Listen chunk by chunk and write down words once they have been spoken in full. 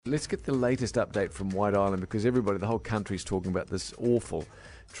Let's get the latest update from White Island because everybody, the whole country's talking about this awful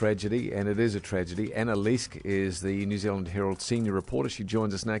tragedy, and it is a tragedy. Anna Leask is the New Zealand Herald senior reporter. She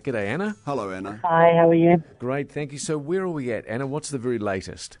joins us now. G'day, Anna. Hello, Anna. Hi, how are you? Great, thank you. So where are we at, Anna? What's the very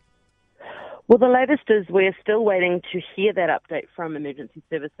latest? Well, the latest is we're still waiting to hear that update from emergency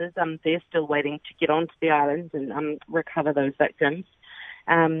services. They're still waiting to get onto the island and recover those victims.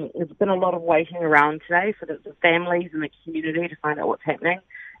 There's been a lot of waiting around today for the families and the community to find out what's happening.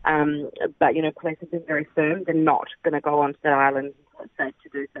 But, police have been very firm. They're not going to go onto that island until it's safe to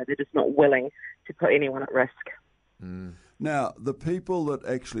do so. They're just not willing to put anyone at risk. Mm. Now, the people that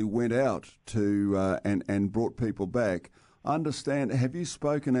actually went out to and brought people back, have you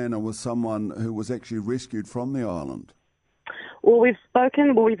spoken, Anna, with someone who was actually rescued from the island? Well, we've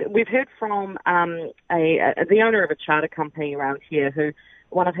heard from the owner of a charter company around here who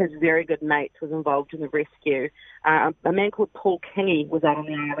one of his very good mates was involved in the rescue. A man called Paul Kingy was out on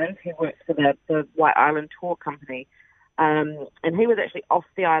the island. He works for the White Island Tour Company. And he was actually off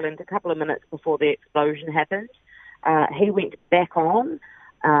the island a couple of minutes before the explosion happened. He went back on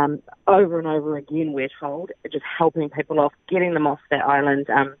over and over again, we're told, just helping people off, getting them off that island,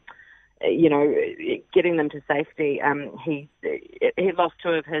 getting them to safety. He lost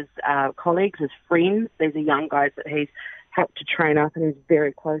two of his colleagues, his friends. These are young guys that he's helped to train up and he's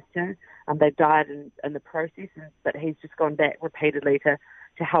very close to. They died in the process, but he's just gone back repeatedly to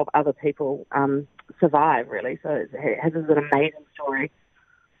help other people survive, really. So his is an amazing story.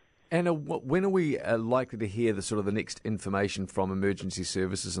 Anna, when are we likely to hear the next information from emergency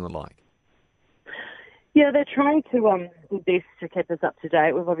services and the like? Yeah, they're trying to do best to keep us up to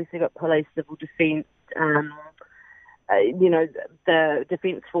date. We've obviously got police, civil defence, the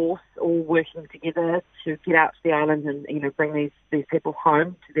defence force all working together to get out to the island and, bring these people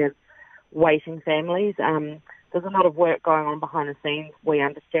home to their waiting families. There's a lot of work going on behind the scenes, we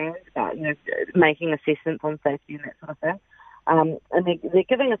understand, about, making assessments on safety and that sort of thing. And they're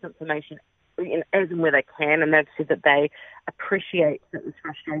giving us information as and where they can, and they've said that they appreciate that there's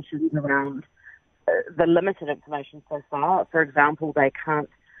frustrations around the limited information so far. For example, they can't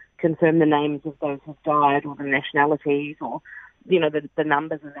confirm the names of those who've died or the nationalities or, the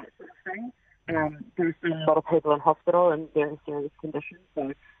numbers and that sort of thing. There's been a lot of people in hospital in very serious conditions.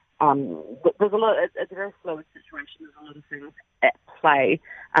 So there's a lot. It's a very fluid situation. There's a lot of things at play.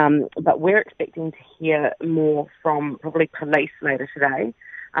 But we're expecting to hear more from probably police later today.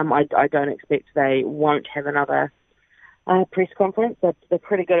 I don't expect they won't have another press conference. They're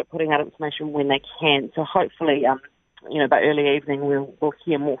pretty good at putting out information when they can. So hopefully, by early evening, we'll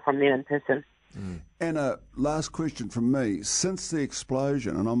hear more from them in person. Mm. Anna, last question from me. Since the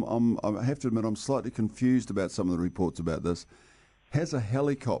explosion, and I have to admit I'm slightly confused about some of the reports about this, has a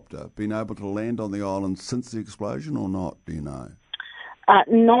helicopter been able to land on the island since the explosion or not? Do you know?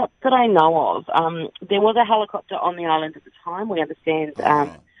 Not that I know of. There was a helicopter on the island at the time, we understand.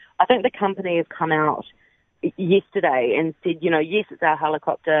 I think the company has come out yesterday and said, yes, it's our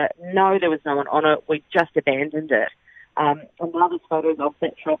helicopter. No, there was no one on it. We just abandoned it. And now there's photos of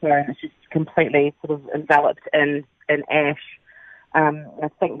that chopper and it's just completely sort of enveloped in ash. I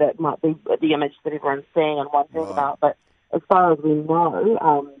think that might be the image that everyone's seeing and wondering about. But as far as we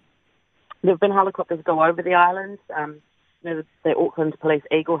know, there have been helicopters go over the island. The Auckland Police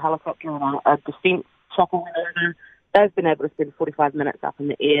Eagle helicopter and a defence chopper went over. They've been able to spend 45 minutes up in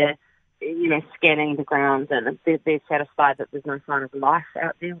the air, scanning the ground, and they're satisfied that there's no sign of life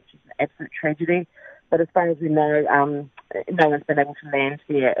out there, which is an absolute tragedy. But as far as we know, no one's been able to land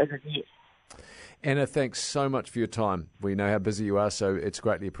there as of yet. Anna, thanks so much for your time. We know how busy you are, so it's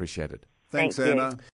greatly appreciated. Thanks, Thank Anna. You.